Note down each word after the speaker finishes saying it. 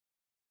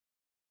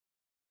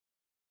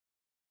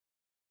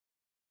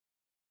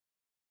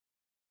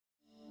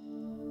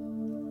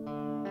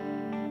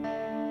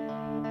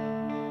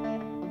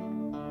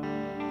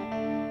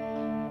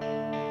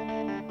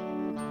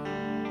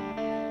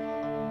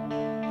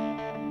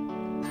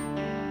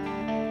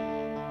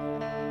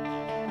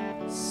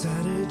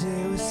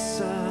Yesterday was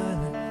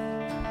silent,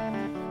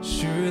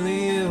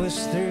 surely it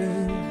was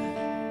through.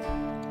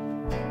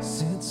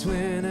 Since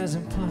when has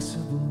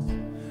impossible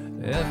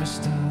ever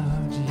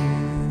stopped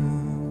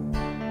you?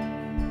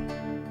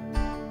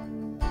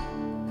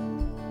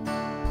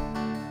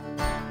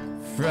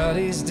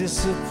 Friday's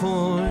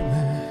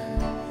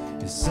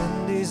disappointment is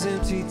Sunday's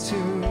empty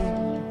too.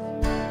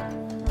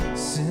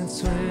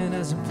 Since when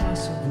has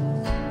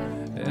impossible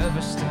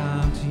ever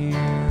stopped you?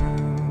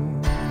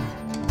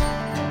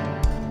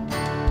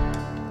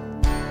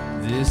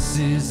 This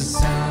is the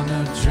sound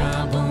of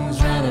dry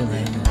bones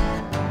rattling.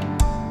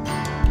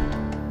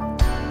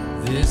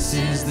 This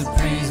is the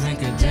praise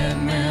make a dead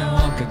man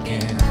walk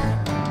again.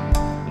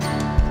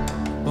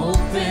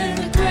 Open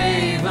the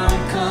grave,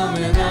 I'm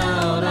coming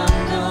out.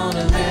 I'm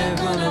gonna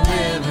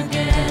live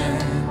again.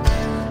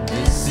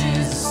 This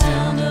is the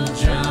sound of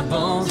dry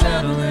bones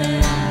rattling.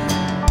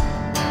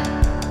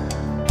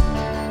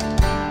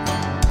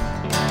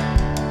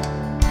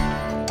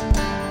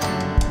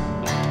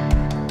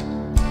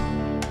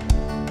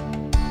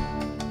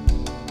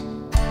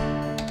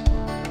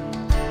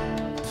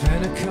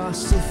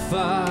 Pentecostal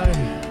fire,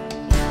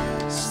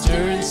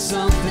 stirring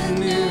something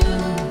new.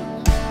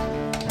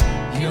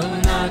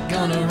 You're not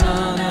gonna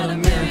run out of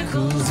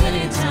miracles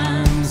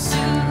anytime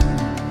soon.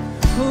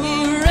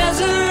 Ooh,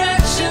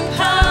 resurrection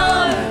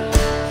power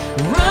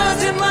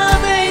runs in my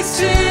veins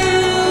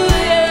too.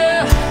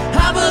 Yeah,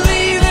 I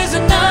believe there's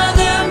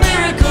another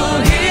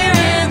miracle here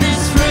in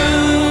this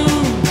room.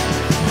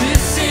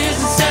 This is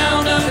the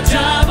sound of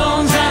dry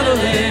bones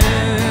rattling.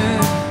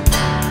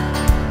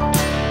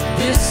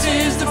 This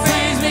is the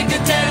phrase make a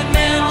dead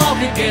man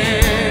walk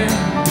again.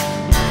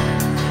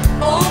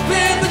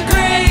 Open the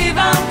grave,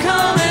 I'm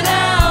coming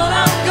out.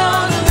 I'm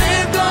gonna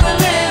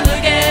live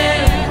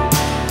again.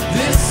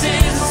 This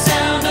is the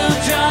sound of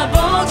dry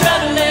bones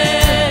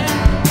rattling.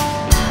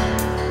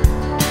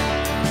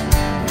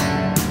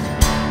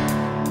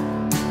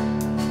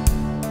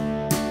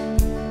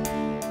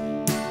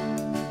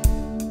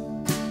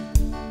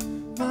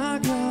 My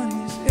God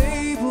is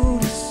able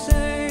to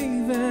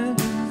save and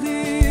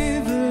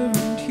deliver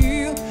and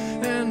heal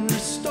and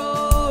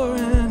restore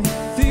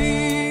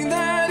anything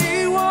that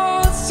He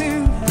wants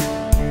to.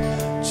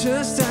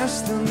 Just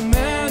ask the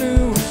man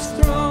who was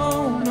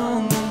thrown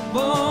on the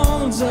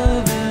bones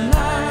of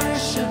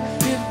Elisha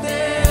if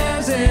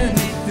there's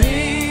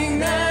anything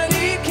that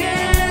He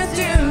can't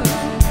do.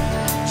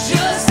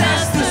 Just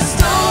ask the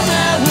stone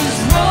that was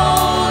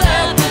rolled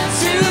at the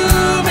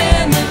tomb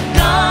in the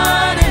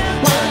garden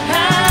what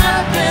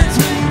happens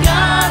when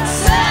God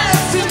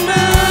says to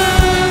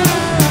move.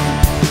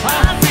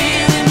 I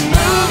feel Him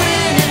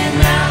moving it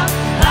now.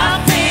 I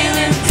feel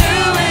Him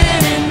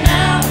doing it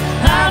now.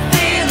 I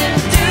feel Him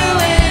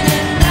doing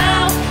it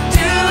now.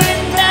 Do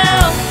it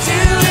now.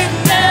 Do it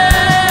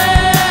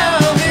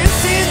now. This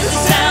is the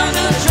sound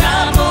of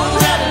dry bones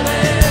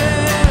rattling.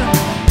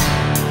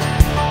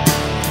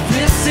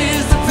 This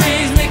is the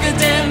praise make a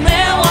dead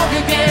man walk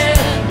again.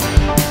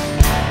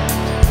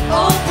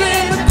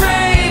 Open the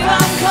grave,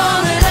 I'm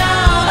coming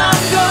out.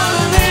 I'm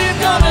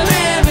gonna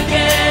live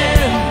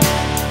again.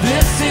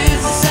 This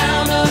is the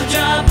sound of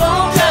dry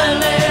bones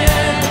rattling.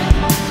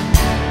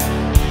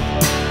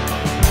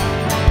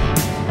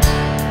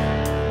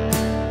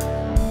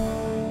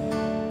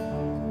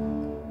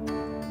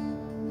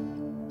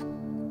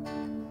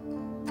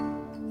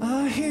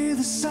 I hear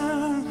the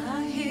sound.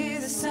 I hear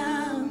the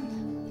sound.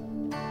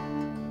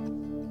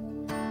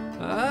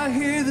 I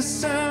hear the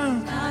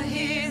sound. I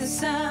hear the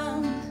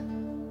sound.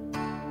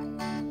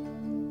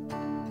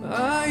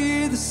 I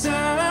hear the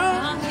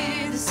sound. I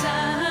hear the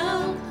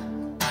sound.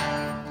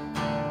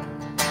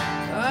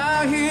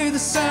 I hear the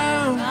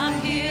sound. I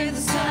hear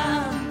the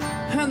sound.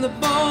 And the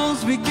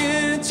bones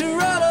begin to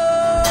rattle.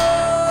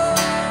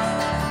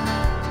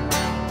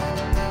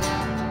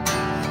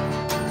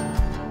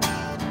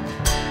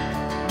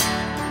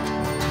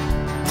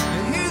 I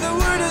hear the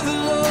word of the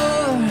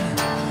Lord,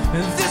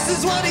 and this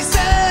is what He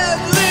said: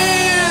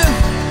 live,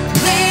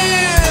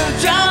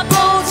 live, dry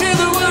bones, hear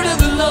the word of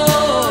the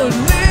Lord.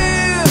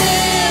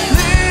 Live,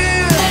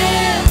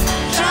 live,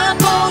 dry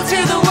bones,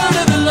 hear the word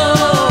of the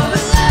Lord.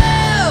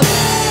 Live,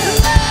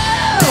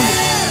 live,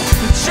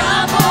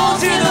 dry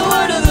bones, hear the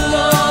word of the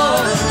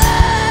Lord.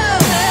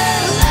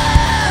 Live,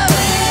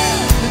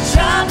 live,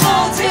 dry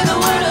bones, hear the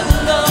word of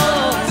the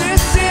Lord.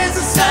 This is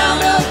the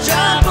sound of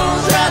dry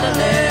bones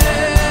rattling.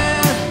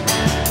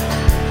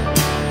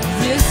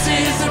 This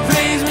is the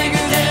praise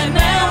maker dead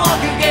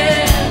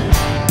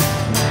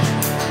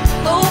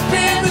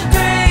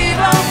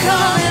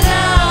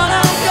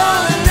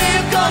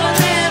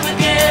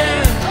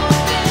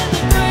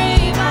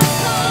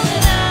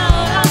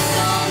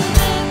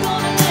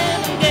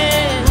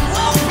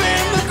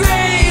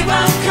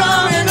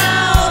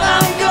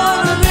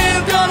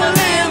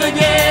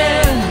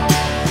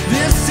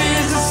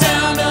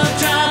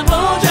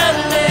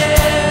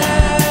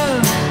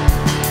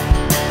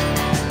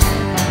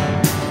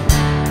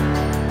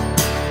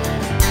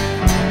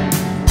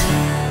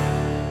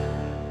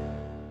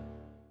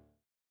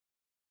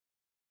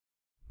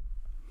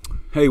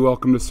Hey,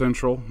 welcome to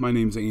Central. My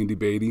name's Andy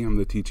Beatty. I'm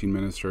the teaching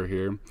minister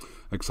here.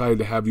 Excited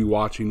to have you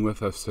watching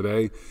with us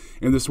today.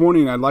 And this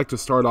morning, I'd like to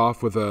start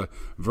off with a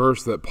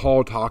verse that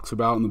Paul talks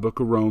about in the book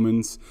of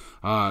Romans,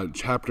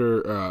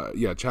 chapter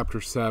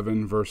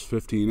 7, verse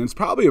 15. And it's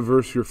probably a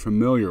verse you're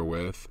familiar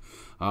with,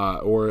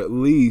 or at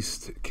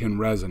least can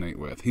resonate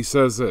with. He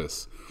says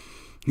this.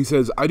 He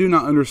says, "I do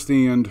not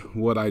understand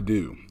what I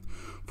do.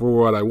 For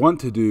what I want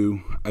to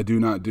do, I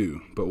do not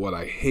do. But what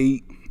I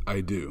hate,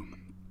 I do."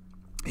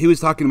 He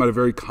was talking about a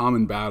very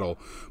common battle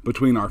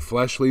between our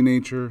fleshly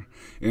nature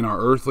and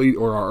our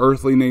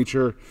earthly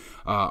nature,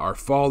 our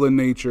fallen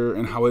nature,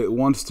 and how it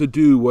wants to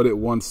do what it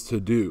wants to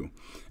do.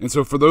 And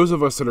so for those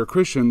of us that are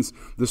Christians,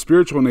 the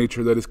spiritual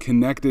nature that is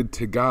connected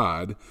to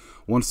God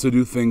wants to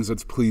do things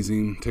that's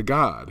pleasing to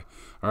God.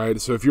 All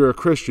right, so if you're a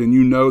Christian,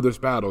 you know this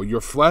battle.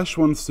 Your flesh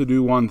wants to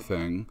do one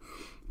thing,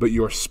 but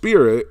your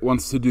spirit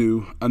wants to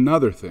do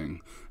another thing.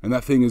 And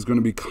that thing is going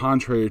to be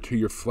contrary to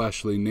your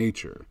fleshly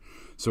nature.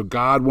 So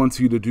God wants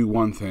you to do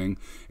one thing,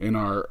 and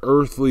our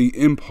earthly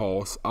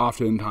impulse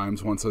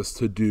oftentimes wants us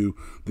to do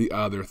the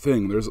other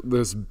thing. There's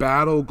this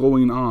battle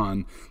going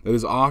on that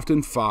is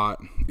often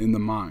fought in the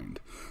mind.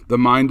 The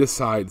mind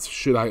decides,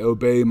 should I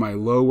obey my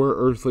lower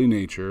earthly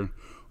nature,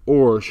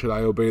 or should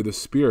I obey the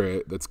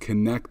spirit that's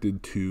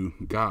connected to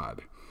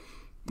God?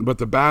 But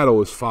the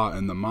battle is fought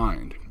in the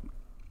mind.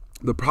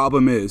 The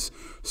problem is,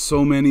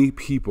 so many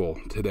people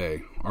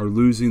today are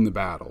losing the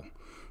battle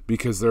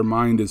because their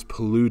mind is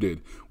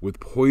polluted with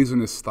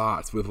poisonous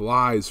thoughts, with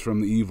lies from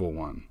the evil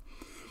one.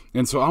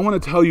 And so I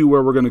want to tell you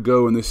where we're going to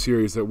go in this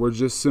series that we're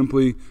just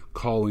simply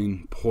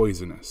calling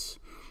poisonous.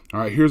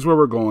 All right, here's where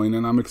we're going,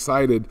 and I'm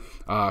excited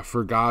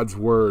for God's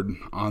word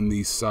on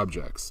these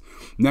subjects.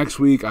 Next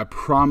week, I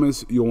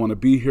promise you'll want to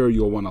be here,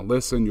 you'll want to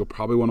listen, you'll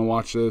probably want to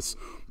watch this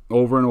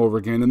over and over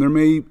again, and there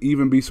may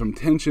even be some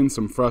tension,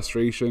 some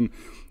frustration.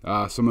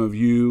 Some of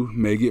you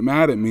may get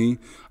mad at me.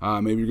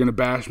 Maybe you're going to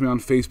bash me on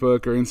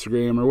Facebook or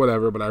Instagram or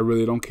whatever, but I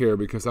really don't care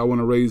because I want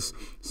to raise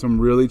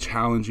some really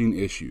challenging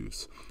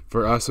issues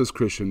for us as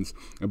Christians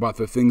about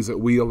the things that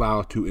we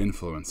allow to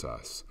influence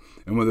us,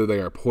 and whether they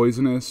are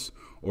poisonous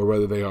or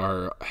whether they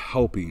are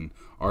helping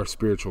our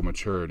spiritual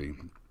maturity.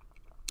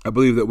 I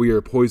believe that we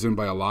are poisoned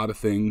by a lot of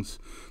things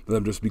that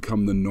have just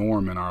become the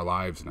norm in our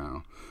lives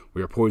now.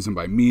 We are poisoned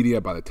by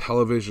media, by the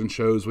television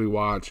shows we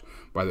watch,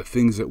 by the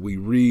things that we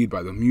read,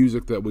 by the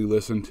music that we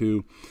listen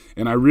to.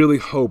 And I really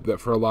hope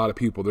that for a lot of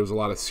people, there's a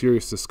lot of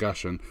serious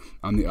discussion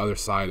on the other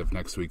side of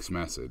next week's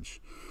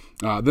message.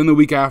 Then the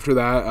week after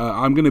that,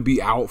 I'm going to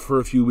be out for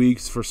a few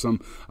weeks for some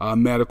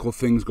medical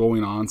things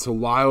going on. So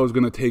Lyle is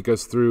going to take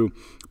us through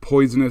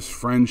poisonous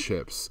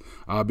friendships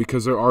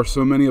because there are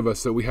so many of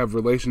us that we have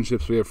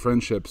relationships, we have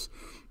friendships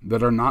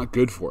that are not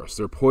good for us.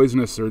 They're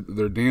poisonous,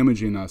 they're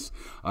damaging us.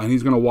 And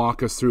he's going to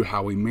walk us through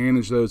how we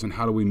manage those and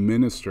how do we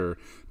minister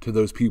to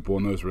those people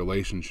in those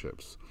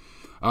relationships.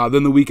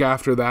 Then the week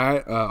after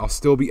that, I'll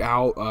still be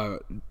out.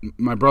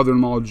 My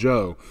brother-in-law,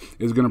 Joe,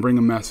 is going to bring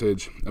a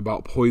message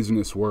about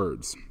poisonous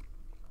words.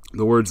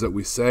 The words that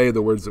we say,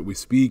 the words that we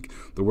speak,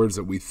 the words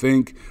that we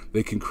think,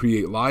 they can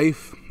create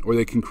life or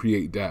they can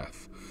create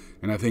death.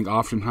 And I think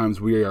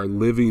oftentimes we are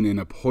living in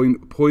a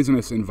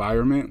poisonous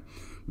environment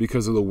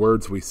because of the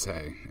words we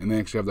say, and they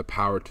actually have the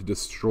power to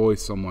destroy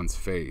someone's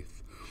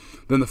faith.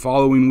 Then the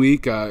following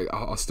week,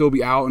 I'll still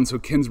be out, and so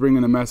Ken's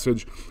bringing a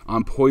message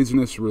on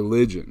poisonous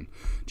religion.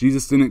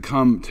 Jesus didn't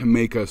come to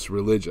make us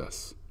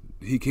religious.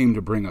 He came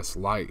to bring us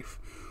life.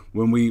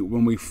 When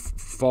we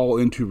fall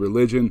into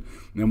religion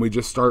and we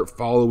just start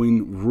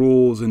following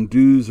rules and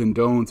do's and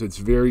don'ts, it's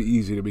very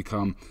easy to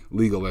become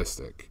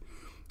legalistic.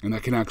 And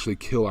that can actually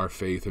kill our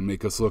faith and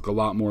make us look a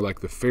lot more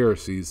like the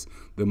Pharisees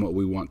than what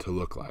we want to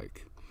look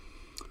like.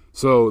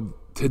 So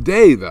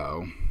today,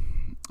 though,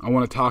 I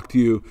want to talk to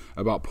you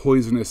about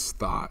poisonous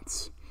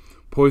thoughts.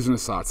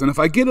 Poisonous thoughts. And if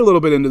I get a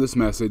little bit into this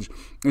message,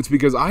 it's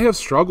because I have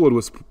struggled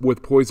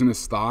with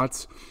poisonous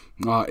thoughts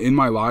in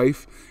my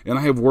life, and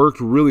I have worked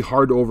really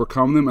hard to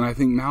overcome them, and I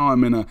think now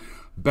I'm in a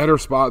better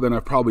spot than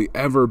I've probably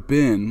ever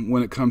been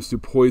when it comes to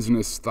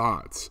poisonous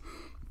thoughts.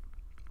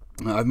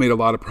 I've made a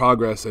lot of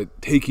progress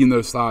at taking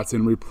those thoughts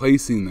and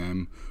replacing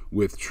them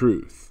with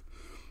truth.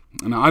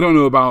 And I don't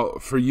know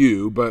about for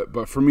you,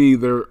 but for me,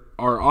 there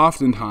are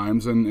often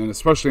times, and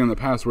especially in the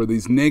past, where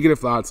these negative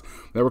thoughts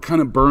that were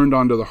kind of burned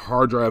onto the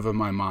hard drive of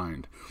my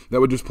mind that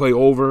would just play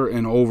over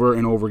and over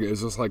and over again.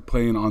 It's just like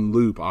playing on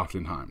loop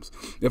oftentimes.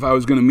 If I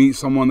was going to meet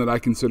someone that I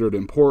considered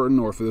important,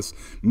 or if this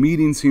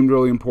meeting seemed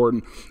really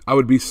important, I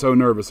would be so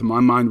nervous, and my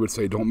mind would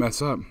say, don't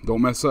mess up,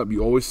 don't mess up.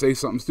 You always say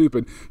something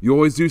stupid. You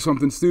always do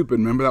something stupid.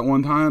 Remember that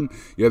one time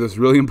you had this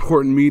really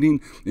important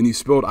meeting and you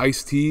spilled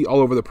iced tea all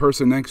over the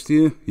person next to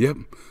you? Yep,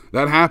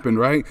 that happened,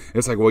 right?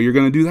 It's like, well, you're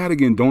going to do that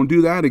again. Don't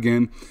do that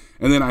again.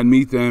 And then I'd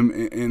meet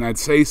them and I'd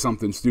say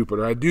something stupid,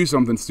 or I'd do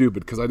something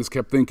stupid because I just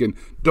kept thinking,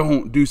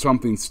 don't do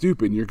something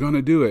stupid. You're going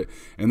to do it.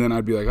 And then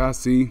I'd be like,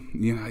 see,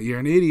 you're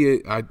an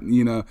idiot.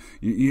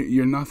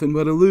 You're nothing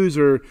but a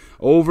loser.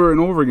 Over and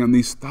over again,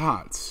 these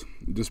thoughts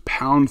just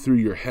pound through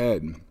your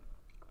head.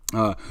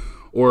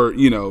 Or,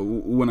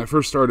 when I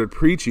first started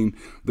preaching,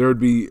 there would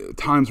be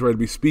times where I'd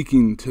be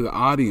speaking to the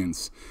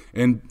audience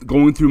and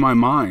going through my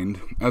mind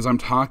as I'm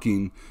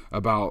talking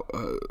about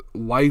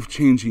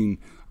life-changing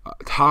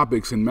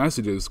topics and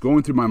messages.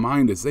 Going through my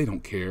mind is, they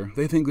don't care.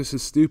 They think this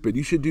is stupid.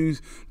 You should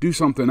do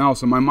something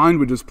else. And my mind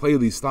would just play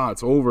these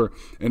thoughts over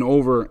and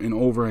over and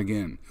over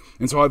again.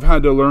 And so I've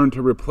had to learn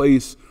to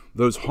replace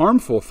those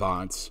harmful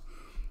thoughts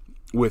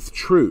with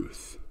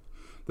truth,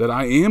 that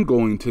I am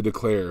going to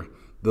declare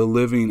the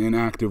living and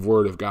active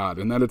Word of God,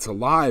 and that it's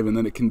alive, and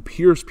that it can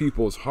pierce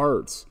people's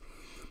hearts.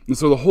 And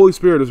so the Holy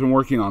Spirit has been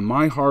working on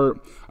my heart.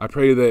 I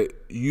pray that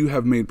you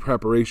have made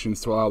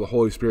preparations to allow the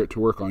Holy Spirit to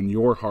work on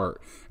your heart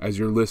as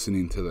you're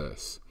listening to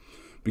this.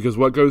 Because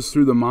what goes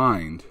through the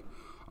mind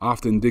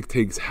often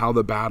dictates how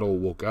the battle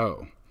will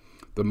go.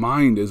 The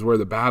mind is where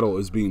the battle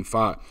is being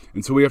fought.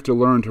 And so we have to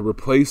learn to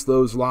replace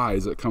those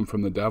lies that come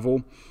from the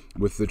devil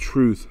with the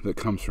truth that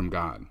comes from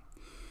God.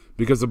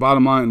 Because the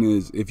bottom line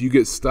is, if you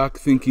get stuck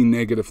thinking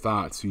negative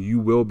thoughts, you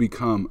will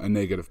become a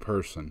negative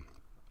person.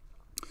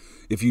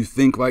 If you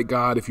think like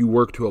God, if you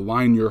work to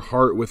align your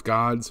heart with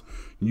God's,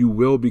 you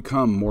will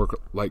become more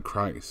like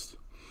Christ.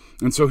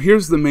 And so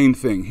here's the main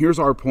thing. Here's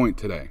our point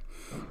today.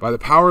 By the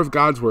power of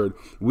God's Word,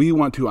 we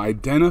want to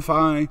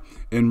identify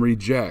and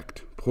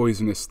reject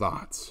poisonous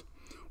thoughts.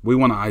 We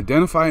want to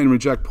identify and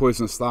reject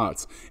poisonous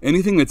thoughts.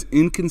 Anything that's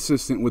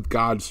inconsistent with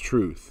God's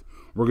truth,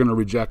 we're going to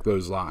reject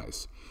those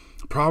lies.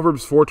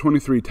 Proverbs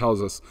 4:23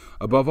 tells us,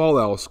 above all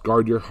else,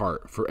 guard your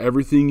heart, for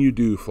everything you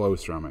do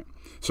flows from it.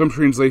 Some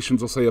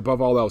translations will say,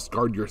 above all else,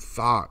 guard your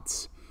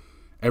thoughts.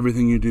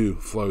 Everything you do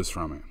flows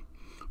from it.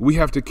 We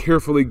have to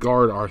carefully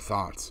guard our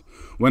thoughts.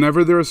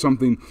 Whenever there is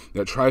something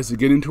that tries to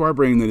get into our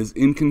brain that is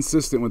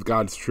inconsistent with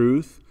God's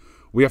truth,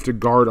 we have to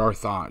guard our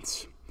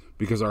thoughts,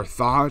 because our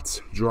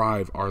thoughts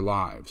drive our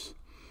lives.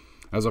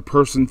 As a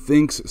person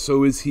thinks,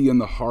 so is he in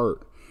the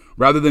heart.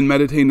 Rather than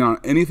meditating on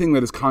anything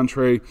that is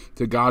contrary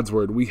to God's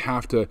Word, we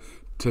have to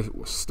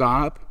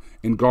stop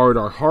and guard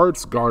our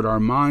hearts, guard our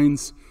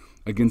minds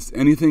against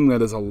anything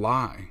that is a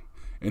lie,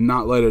 and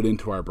not let it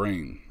into our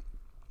brain.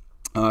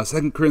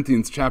 2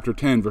 Corinthians chapter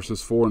 10,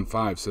 verses 4 and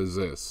 5 says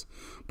this.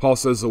 Paul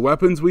says, the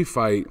weapons we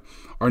fight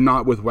are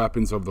not with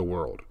weapons of the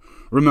world.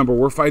 Remember,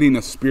 we're fighting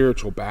a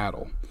spiritual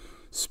battle.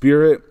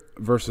 Spirit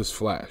versus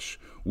flesh.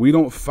 We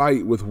don't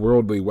fight with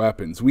worldly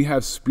weapons. We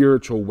have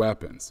spiritual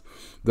weapons.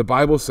 The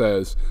Bible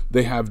says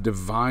they have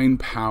divine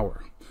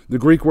power. The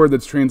Greek word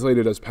that's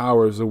translated as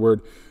power is the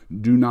word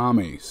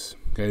dunamis.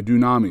 Okay,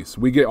 dunamis.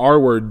 We get our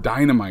word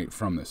dynamite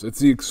from this. It's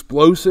the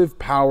explosive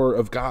power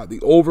of God,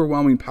 the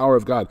overwhelming power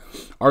of God.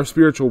 Our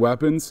spiritual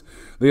weapons,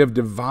 they have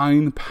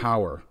divine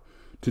power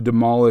to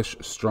demolish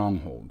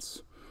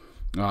strongholds.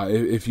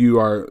 If you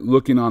are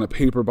looking on a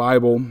paper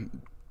Bible,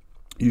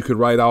 you could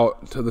write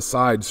out to the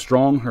side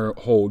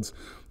strongholds.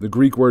 The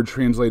Greek word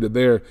translated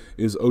there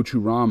is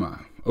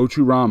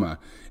ochurama,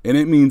 and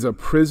it means a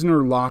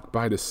prisoner locked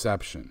by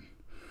deception.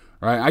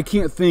 Right? I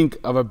can't think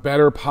of a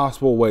better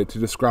possible way to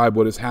describe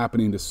what is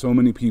happening to so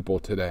many people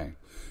today.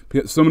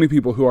 So many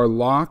people who are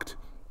locked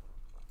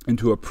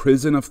into a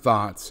prison of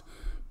thoughts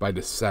by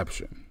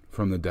deception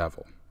from the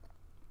devil.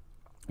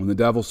 When the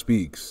devil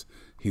speaks,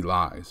 he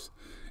lies.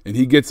 And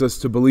he gets us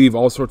to believe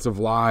all sorts of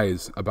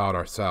lies about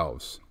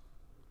ourselves.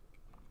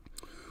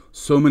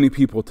 So many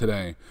people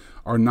today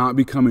are not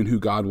becoming who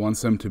God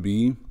wants them to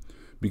be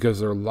because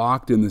they're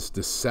locked in this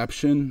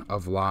deception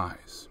of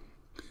lies.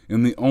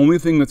 And the only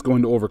thing that's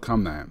going to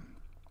overcome that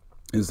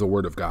is the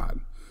Word of God.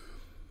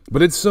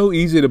 But it's so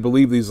easy to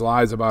believe these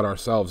lies about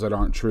ourselves that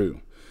aren't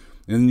true.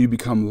 And you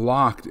become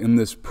locked in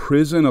this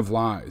prison of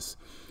lies.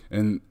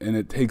 And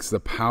it takes the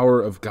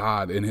power of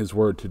God and His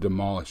Word to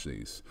demolish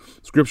these.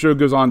 Scripture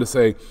goes on to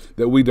say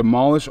that we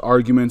demolish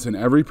arguments and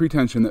every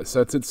pretension that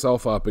sets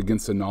itself up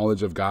against the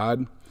knowledge of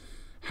God.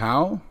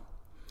 How?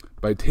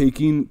 By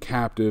taking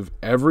captive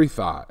every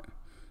thought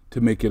to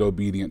make it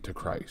obedient to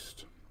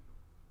Christ.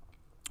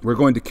 We're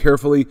going to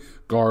carefully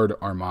guard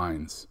our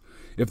minds.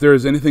 If there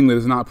is anything that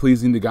is not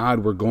pleasing to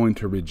God, we're going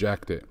to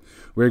reject it.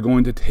 We're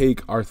going to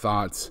take our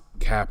thoughts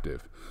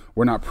captive.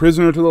 We're not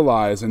prisoner to the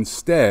lies.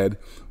 Instead,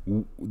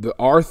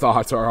 our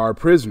thoughts are our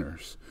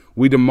prisoners.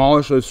 We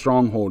demolish those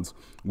strongholds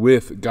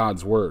with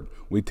God's Word.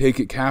 We take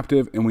it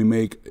captive and we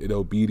make it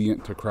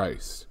obedient to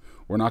Christ.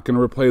 We're not going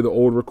to replay the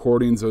old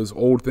recordings, those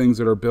old things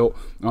that are built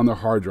on their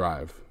hard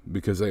drive,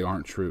 because they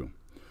aren't true.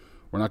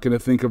 We're not going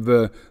to think of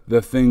the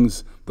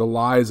things, the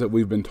lies that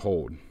we've been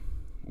told.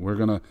 We're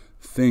going to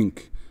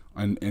think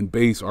and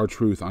base our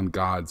truth on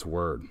God's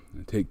Word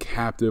and take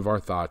captive our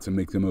thoughts and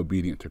make them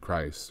obedient to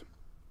Christ.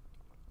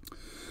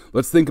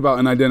 Let's think about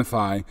and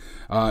identify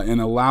and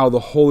allow the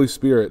Holy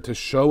Spirit to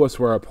show us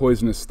where our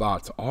poisonous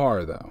thoughts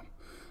are, though.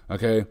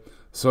 Okay?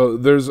 So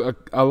there's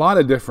a lot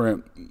of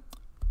different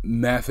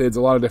methods,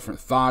 a lot of different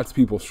thoughts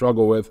people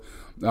struggle with.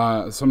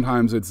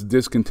 Sometimes it's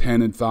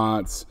discontented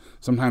thoughts.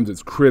 Sometimes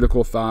it's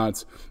critical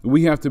thoughts.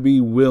 We have to be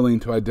willing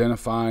to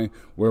identify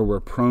where we're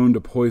prone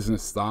to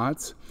poisonous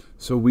thoughts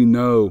so we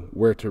know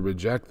where to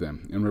reject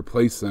them and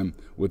replace them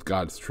with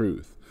God's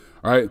truth.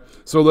 All right,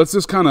 so let's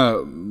just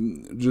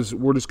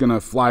we're just going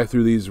to fly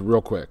through these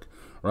real quick.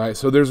 Right,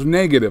 so there's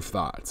negative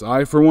thoughts.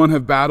 I, for one,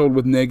 have battled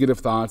with negative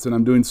thoughts, and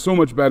I'm doing so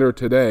much better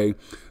today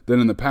than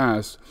in the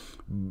past.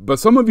 But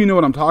some of you know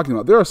what I'm talking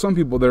about. There are some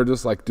people that are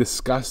just like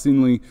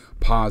disgustingly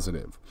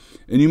positive.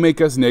 And you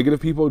make us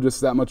negative people just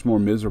that much more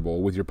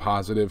miserable with your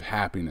positive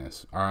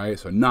happiness. All right,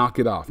 so knock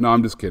it off. No,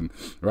 I'm just kidding.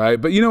 Right,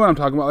 but you know what I'm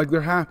talking about. Like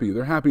they're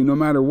happy no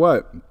matter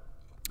what.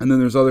 And then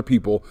there's other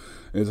people,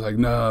 it's like,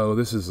 no,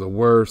 this is the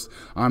worst.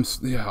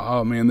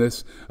 Oh man,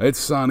 it's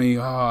sunny.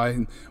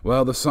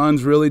 Well, the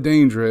sun's really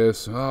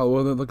dangerous. Oh,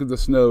 well, look at the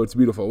snow. It's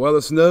beautiful. Well,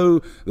 the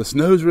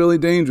snow's really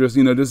dangerous.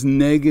 Just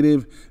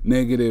negative.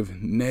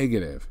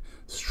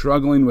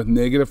 Struggling with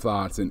negative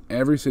thoughts in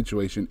every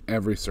situation,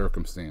 every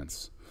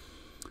circumstance.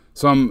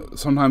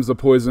 Sometimes the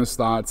poisonous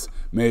thoughts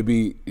may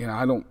be,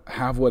 I don't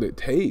have what it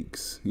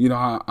takes.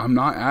 I'm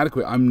not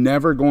adequate. I'm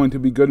never going to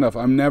be good enough.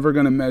 I'm never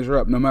going to measure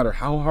up no matter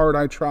how hard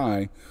I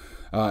try.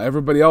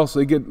 Everybody else,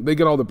 they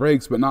get all the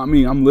breaks, but not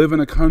me. I'm living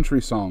a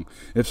country song.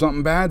 If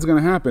something bad's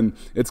going to happen,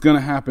 it's going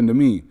to happen to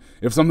me.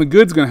 If something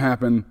good's going to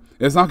happen,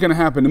 it's not going to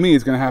happen to me.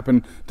 It's going to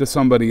happen to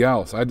somebody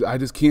else. I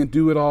just can't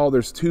do it all.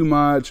 There's too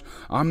much.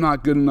 I'm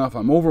not good enough.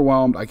 I'm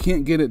overwhelmed. I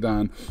can't get it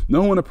done.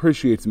 No one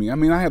appreciates me.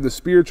 I have the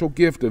spiritual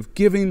gift of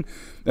giving.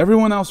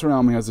 Everyone else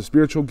around me has the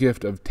spiritual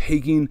gift of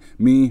taking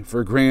me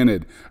for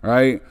granted,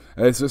 right?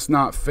 It's just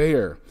not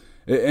fair.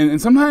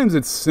 And sometimes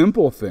it's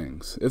simple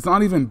things. It's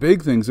not even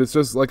big things. It's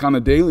just like on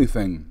a daily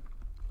thing.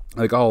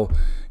 Like,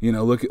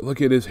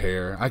 look at his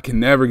hair. I can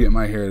never get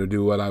my hair to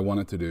do what I want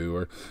it to do.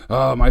 Or,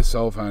 oh, my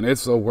cell phone,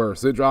 it's the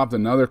worst. It dropped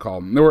another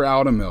call. We're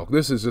out of milk.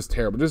 This is just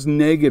terrible. Just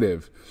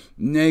negative,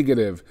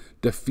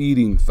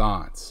 defeating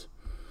thoughts.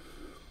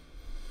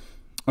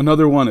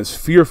 Another one is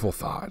fearful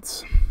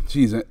thoughts.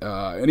 Geez,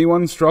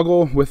 anyone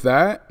struggle with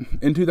that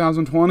in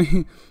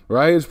 2020?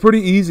 Right? It's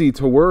pretty easy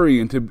to worry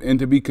and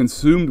to be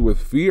consumed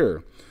with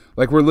fear.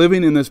 Like we're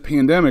living in this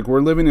pandemic,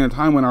 we're living in a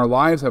time when our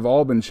lives have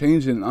all been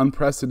changed in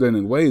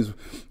unprecedented ways.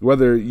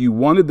 Whether you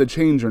wanted the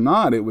change or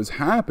not, it was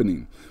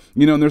happening.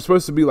 And there's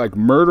supposed to be like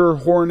murder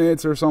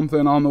hornets or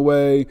something on the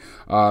way.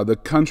 The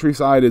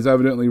countryside is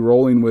evidently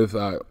rolling with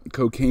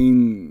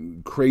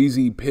cocaine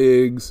crazy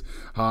pigs.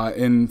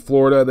 In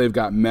Florida, they've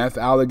got meth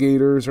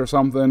alligators or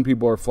something.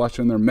 People are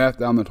flushing their meth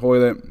down the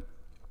toilet.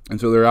 And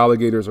so their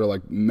alligators are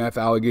like meth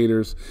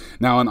alligators.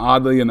 Now, and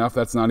oddly enough,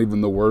 that's not even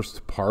the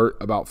worst part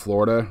about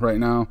Florida right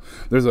now.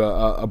 There's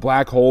a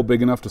black hole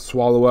big enough to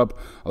swallow up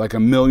like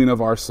 1 million of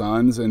our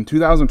suns. And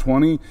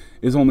 2020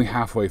 is only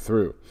halfway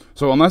through.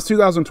 So unless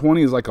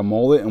 2020 is like a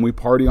mullet and we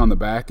party on the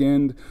back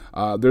end,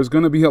 there's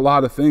going to be a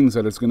lot of things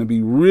that it's going to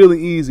be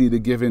really easy to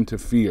give into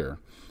fear,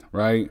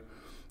 right?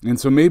 And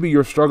so maybe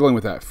you're struggling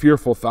with that,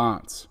 fearful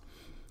thoughts.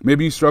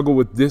 Maybe you struggle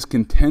with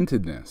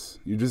discontentedness.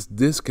 You're just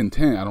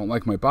discontent. I don't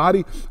like my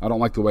body. I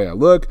don't like the way I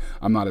look.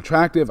 I'm not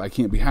attractive. I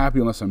can't be happy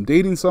unless I'm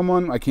dating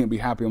someone. I can't be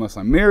happy unless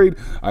I'm married.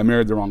 I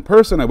married the wrong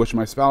person. I wish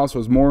my spouse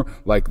was more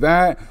like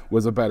that,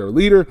 was a better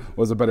leader,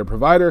 was a better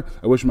provider.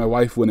 I wish my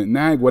wife wouldn't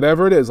nag,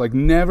 whatever it is. Like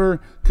never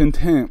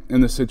content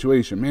in the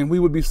situation. Man, we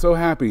would be so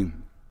happy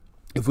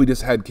if we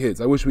just had kids.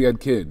 I wish we had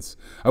kids.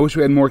 I wish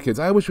we had more kids.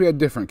 I wish we had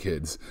different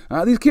kids.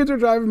 These kids are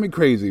driving me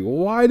crazy.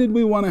 Why did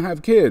we want to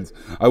have kids?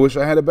 I wish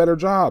I had a better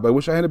job. I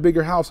wish I had a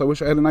bigger house. I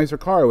wish I had a nicer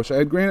car. I wish I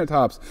had granite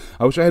tops.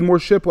 I wish I had more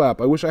shiplap.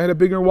 I wish I had a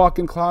bigger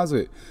walk-in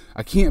closet.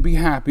 I can't be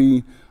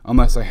happy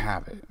unless I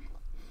have it.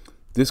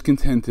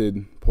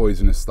 Discontented,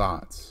 poisonous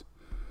thoughts.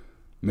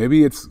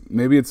 Maybe it's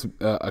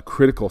a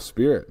critical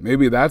spirit.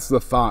 Maybe that's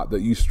the thought that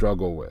you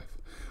struggle with.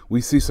 We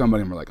see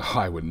somebody and we're like, oh,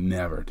 I would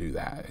never do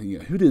that.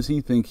 Who does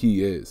he think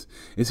he is?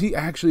 Is he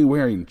actually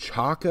wearing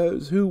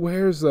chacos? Who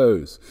wears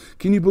those?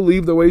 Can you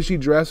believe the way she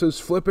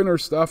dresses, flipping her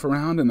stuff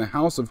around in the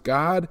house of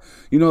God?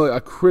 Like a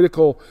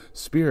critical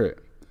spirit.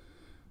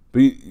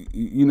 But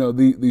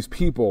these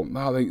people,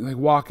 they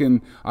walk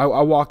in. I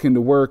walk into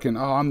work and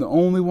I'm the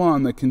only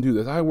one that can do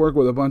this. I work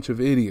with a bunch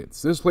of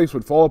idiots. This place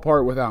would fall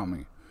apart without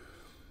me.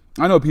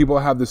 I know people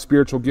have the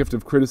spiritual gift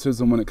of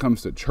criticism when it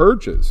comes to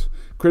churches,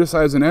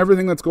 criticizing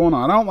everything that's going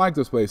on. I don't like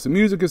this place. The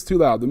music is too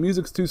loud. The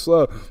music's too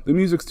slow. The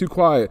music's too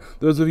quiet.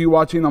 Those of you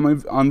watching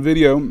on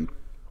video,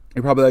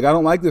 you're probably like, I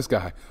don't like this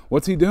guy.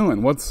 What's he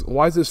doing?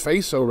 Why is his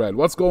face so red?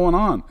 What's going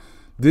on?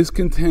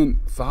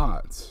 Discontent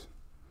thoughts.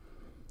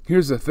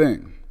 Here's the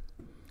thing.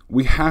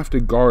 We have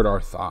to guard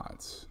our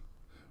thoughts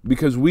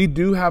because we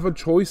do have a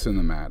choice in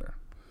the matter.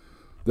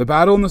 The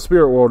battle in the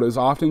spirit world is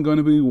often going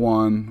to be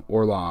won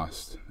or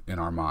lost in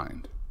our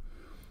mind.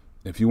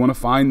 If you want to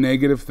find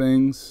negative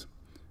things,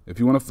 if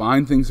you want to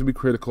find things to be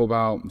critical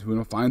about, if you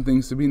want to find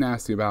things to be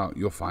nasty about,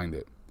 you'll find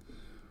it.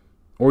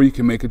 Or you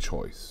can make a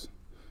choice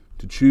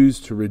to choose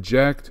to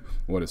reject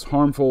what is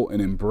harmful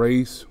and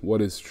embrace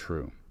what is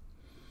true.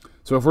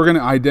 So if we're going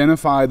to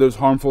identify those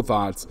harmful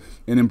thoughts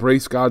and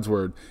embrace God's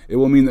word, it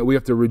will mean that we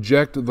have to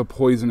reject the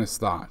poisonous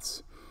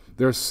thoughts.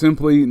 There's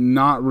simply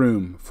not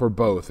room for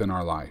both in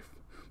our life.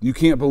 You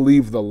can't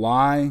believe the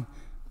lie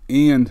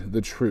and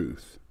the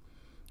truth.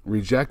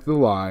 Reject the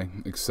lie,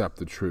 accept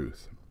the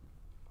truth.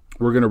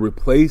 We're going to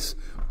replace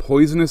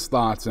poisonous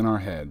thoughts in our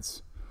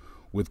heads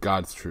with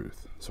God's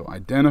truth. So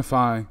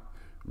identify,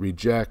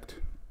 reject,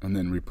 and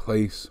then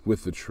replace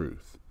with the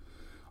truth.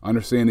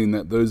 Understanding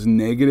that those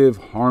negative,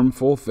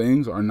 harmful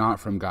things are not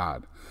from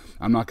God.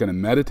 I'm not going to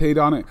meditate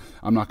on it.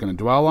 I'm not going to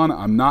dwell on it.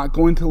 I'm not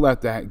going to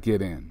let that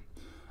get in.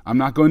 I'm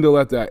not going to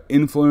let that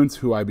influence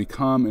who I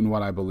become and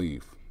what I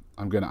believe.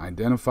 I'm going to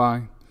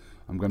identify,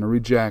 I'm going to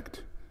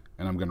reject,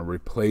 and I'm going to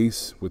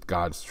replace with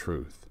God's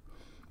truth.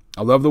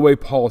 I love the way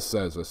Paul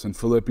says this in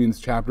Philippians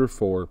chapter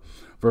 4,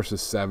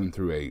 verses 7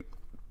 through 8.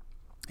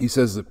 He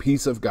says, the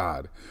peace of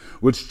God,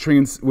 which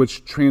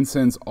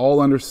transcends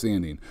all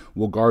understanding,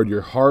 will guard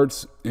your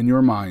hearts and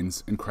your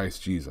minds in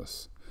Christ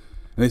Jesus.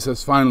 And he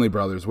says, finally,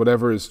 brothers,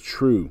 whatever is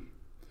true,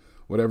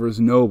 whatever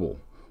is noble,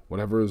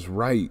 whatever is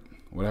right,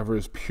 whatever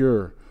is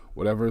pure,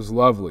 whatever is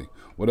lovely,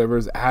 whatever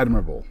is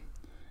admirable,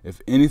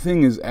 if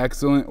anything is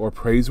excellent or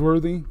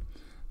praiseworthy,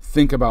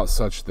 think about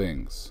such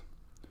things.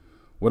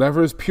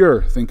 Whatever is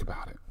pure, think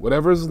about it.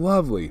 Whatever is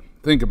lovely,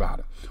 think about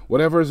it.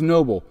 Whatever is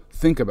noble,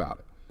 think about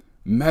it.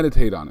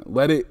 Meditate on it.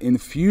 Let it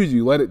infuse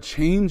you. Let it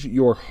change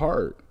your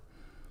heart.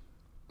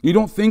 You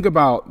don't think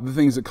about the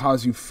things that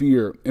cause you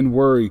fear and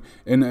worry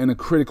and a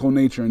critical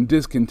nature and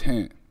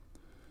discontent.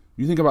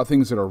 You think about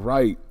things that are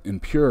right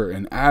and pure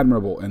and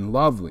admirable and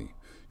lovely.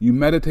 You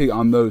meditate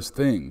on those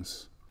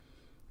things.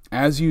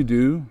 As you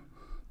do,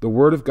 the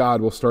Word of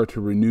God will start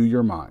to renew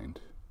your mind,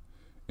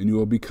 and you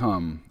will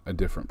become a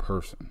different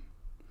person.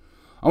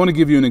 I want to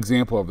give you an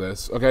example of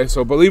this. Okay,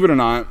 so believe it or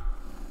not,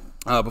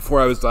 before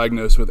I was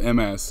diagnosed with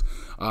MS,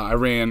 I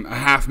ran a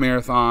half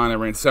marathon, I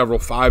ran several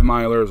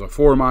 5-milers, a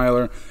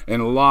 4-miler,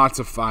 and lots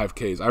of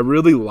 5Ks. I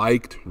really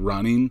liked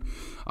running.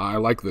 I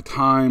liked the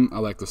time, I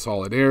liked the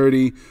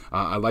solidarity,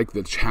 I liked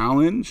the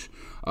challenge,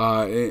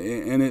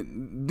 and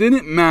it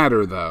didn't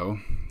matter though.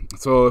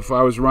 So if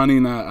I was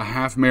running a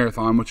half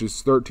marathon, which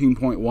is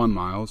 13.1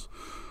 miles,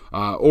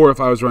 or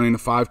if I was running a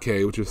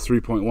 5K, which is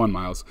 3.1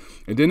 miles,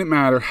 it didn't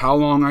matter how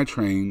long I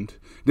trained.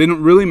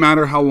 Didn't really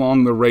matter how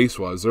long the race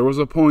was. There was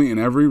a point in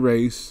every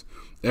race,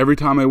 every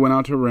time I went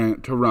out to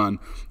run,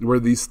 where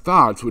these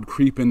thoughts would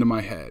creep into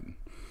my head.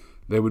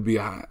 They would be,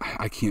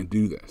 I can't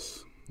do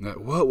this.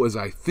 What was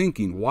I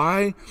thinking?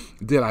 Why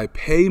did I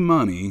pay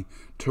money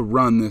to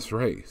run this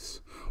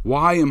race?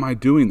 Why am I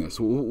doing this?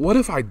 What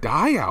if I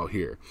die out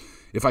here?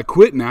 If I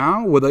quit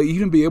now, will I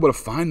even be able to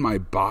find my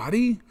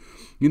body?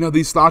 You know,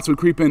 these thoughts would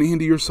creep in.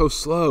 Andy, you're so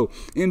slow.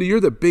 Andy, you're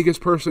the biggest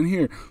person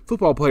here.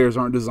 Football players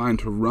aren't designed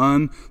to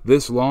run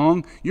this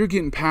long. You're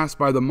getting passed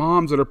by the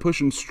moms that are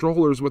pushing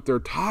strollers with their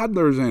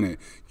toddlers in it.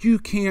 You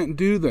can't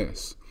do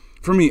this.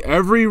 For me,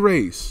 every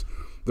race,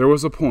 there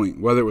was a point,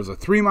 whether it was a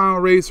 3-mile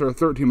race or a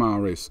 13-mile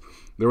race,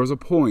 there was a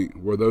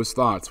point where those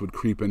thoughts would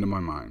creep into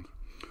my mind,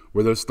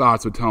 where those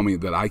thoughts would tell me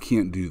that I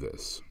can't do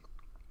this.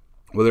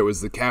 Whether it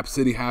was the Cap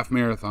City Half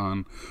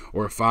Marathon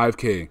or a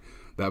 5K,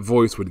 that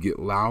voice would get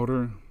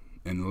louder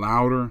and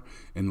louder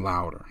and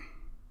louder.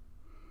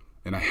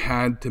 And I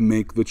had to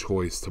make the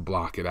choice to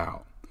block it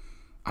out.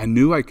 I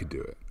knew I could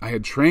do it. I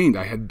had trained.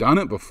 I had done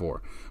it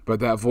before. But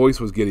that voice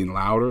was getting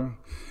louder.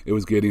 It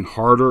was getting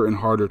harder and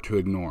harder to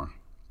ignore.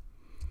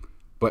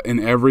 But in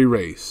every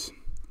race,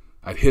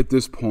 I'd hit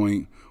this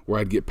point where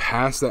I'd get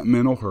past that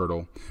mental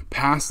hurdle,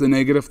 past the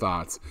negative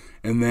thoughts,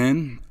 and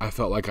then I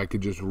felt like I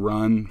could just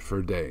run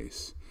for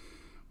days.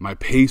 My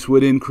pace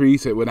would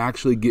increase. It would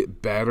actually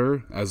get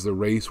better as the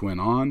race went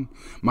on.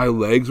 My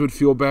legs would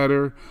feel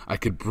better. I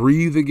could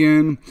breathe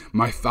again.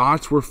 My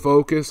thoughts were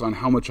focused on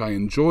how much I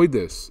enjoyed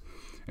this.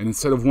 And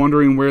instead of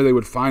wondering where they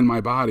would find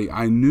my body,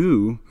 I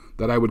knew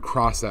that I would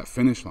cross that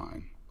finish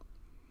line.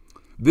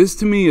 This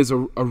to me is a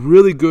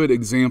really good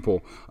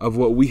example of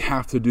what we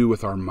have to do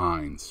with our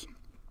minds.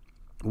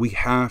 We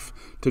have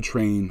to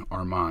train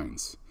our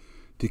minds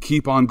to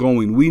keep on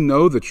going. We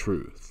know the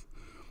truth.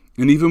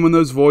 And even when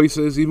those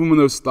voices, even when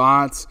those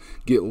thoughts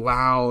get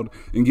loud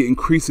and get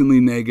increasingly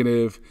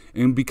negative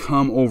and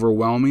become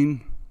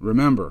overwhelming,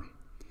 remember,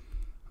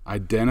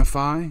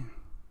 identify,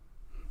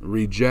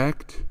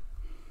 reject,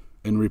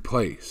 and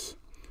replace.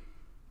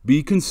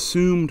 Be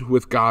consumed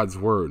with God's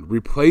word.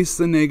 Replace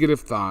the negative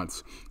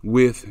thoughts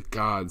with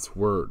God's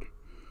word.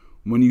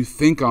 When you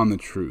think on the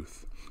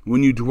truth,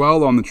 when you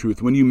dwell on the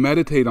truth, when you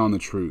meditate on the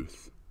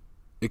truth,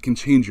 it can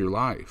change your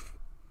life.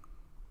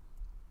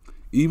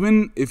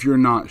 Even if you're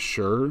not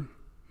sure,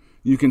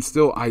 you can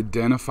still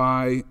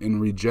identify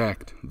and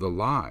reject the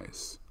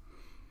lies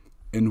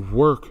and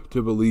work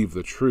to believe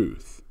the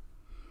truth.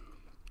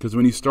 Because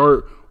when you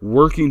start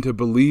working to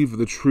believe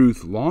the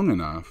truth long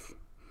enough,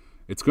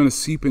 it's going to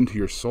seep into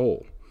your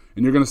soul,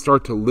 and you're going to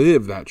start to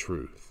live that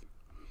truth.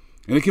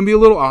 And it can be a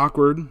little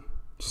awkward,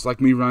 just like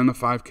me running a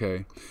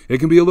 5K. It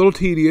can be a little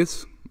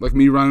tedious, like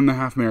me running a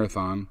half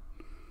marathon.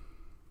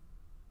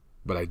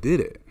 But I did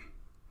it,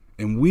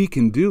 and we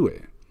can do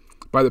it.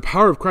 By the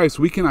power of Christ,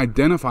 we can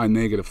identify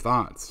negative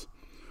thoughts.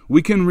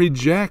 We can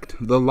reject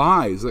the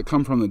lies that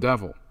come from the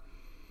devil.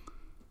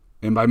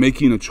 And by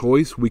making a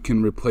choice, we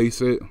can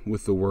replace it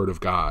with the Word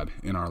of God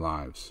in our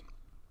lives.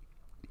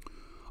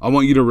 I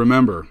want you to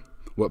remember,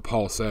 what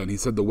Paul said. He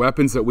said the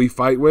weapons that we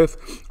fight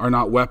with are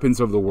not weapons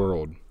of the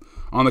world.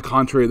 On the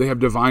contrary, they have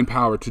divine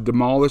power to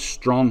demolish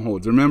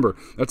strongholds. Remember,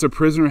 that's a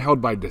prisoner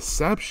held by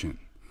deception.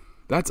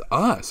 That's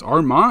us,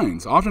 our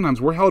minds.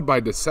 Oftentimes we're held by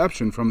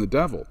deception from the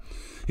devil.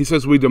 He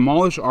says we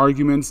demolish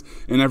arguments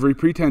and every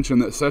pretension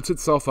that sets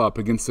itself up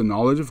against the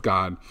knowledge of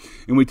God,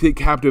 and we take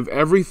captive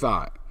every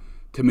thought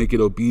to make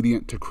it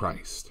obedient to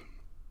Christ.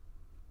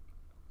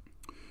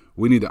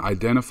 We need to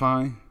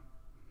identify,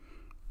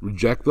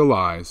 reject the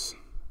lies,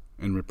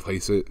 and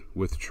replace it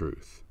with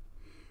truth.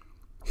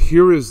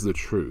 Here is the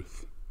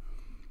truth.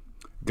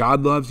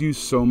 God loves you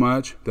so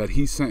much that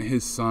he sent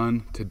his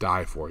son to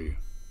die for you.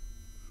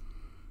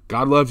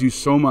 God loves you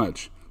so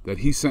much that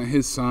he sent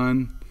his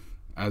son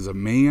as a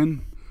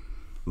man,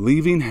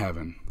 leaving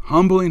heaven,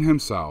 humbling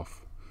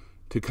himself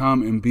to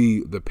come and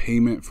be the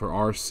payment for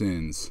our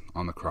sins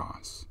on the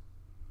cross.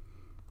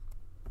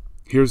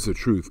 Here's the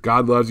truth.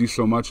 God loves you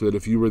so much that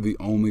if you were the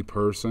only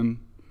person,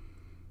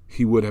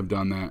 he would have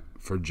done that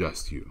for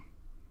just you.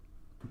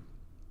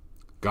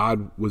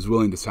 God was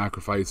willing to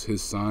sacrifice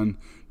his son,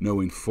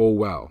 knowing full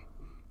well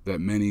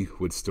that many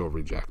would still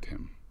reject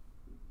him.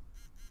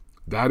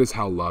 That is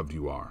how loved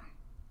you are.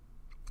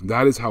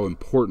 That is how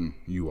important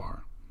you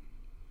are.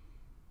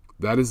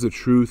 That is the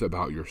truth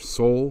about your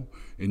soul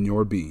and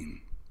your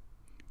being.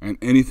 And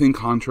anything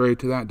contrary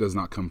to that does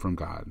not come from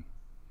God.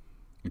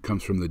 It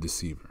comes from the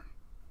deceiver.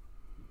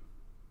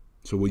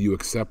 So will you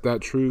accept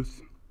that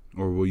truth,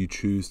 or will you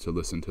choose to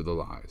listen to the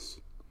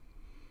lies?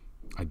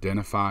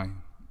 Identify,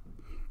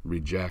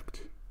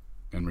 reject,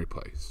 and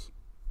replace.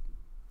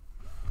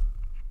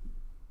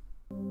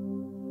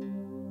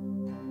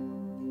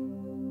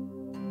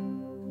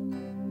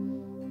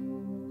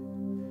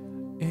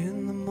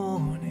 In the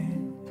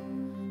morning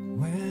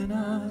when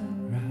I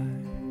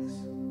rise,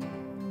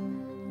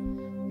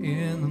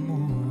 in the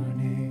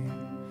morning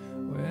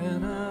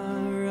when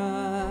I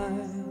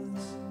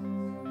rise,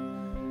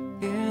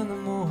 in the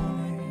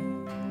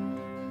morning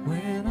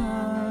when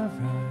I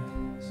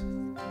rise,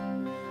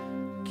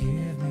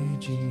 give me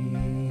Jesus,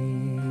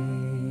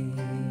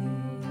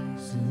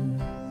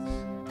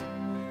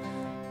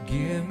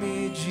 give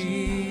me Jesus,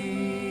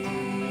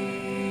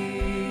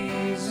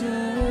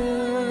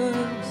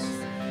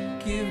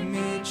 give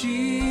me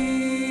Jesus.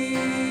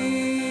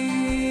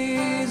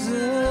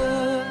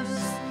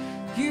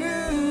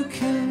 You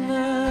can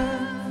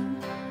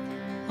have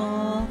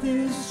all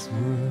this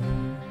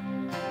world,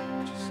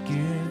 just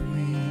give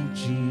me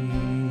Jesus.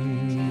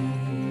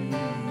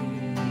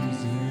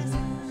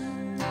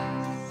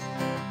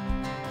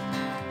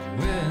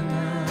 When I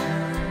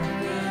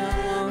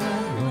am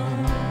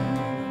alone,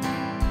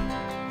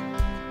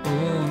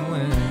 oh,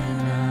 when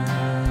I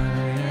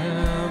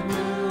am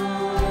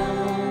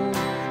alone,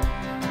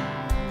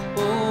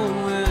 oh,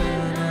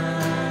 when I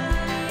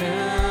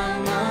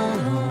am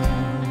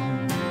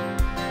alone,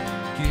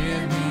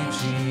 give me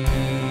Jesus,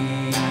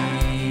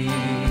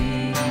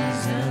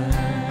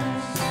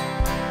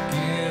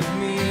 give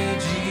me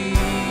Jesus,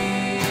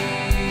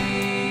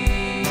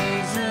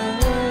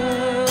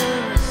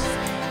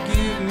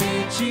 give me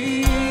Jesus.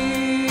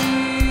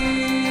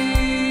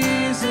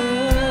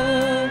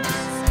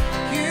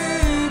 You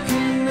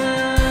can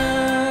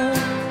have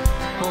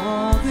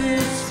all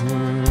this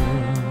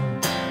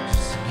world,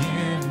 just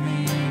give me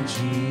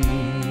Jesus.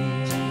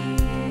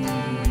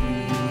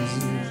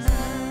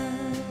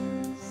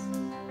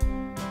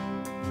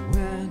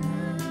 When I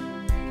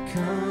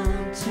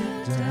come to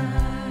die,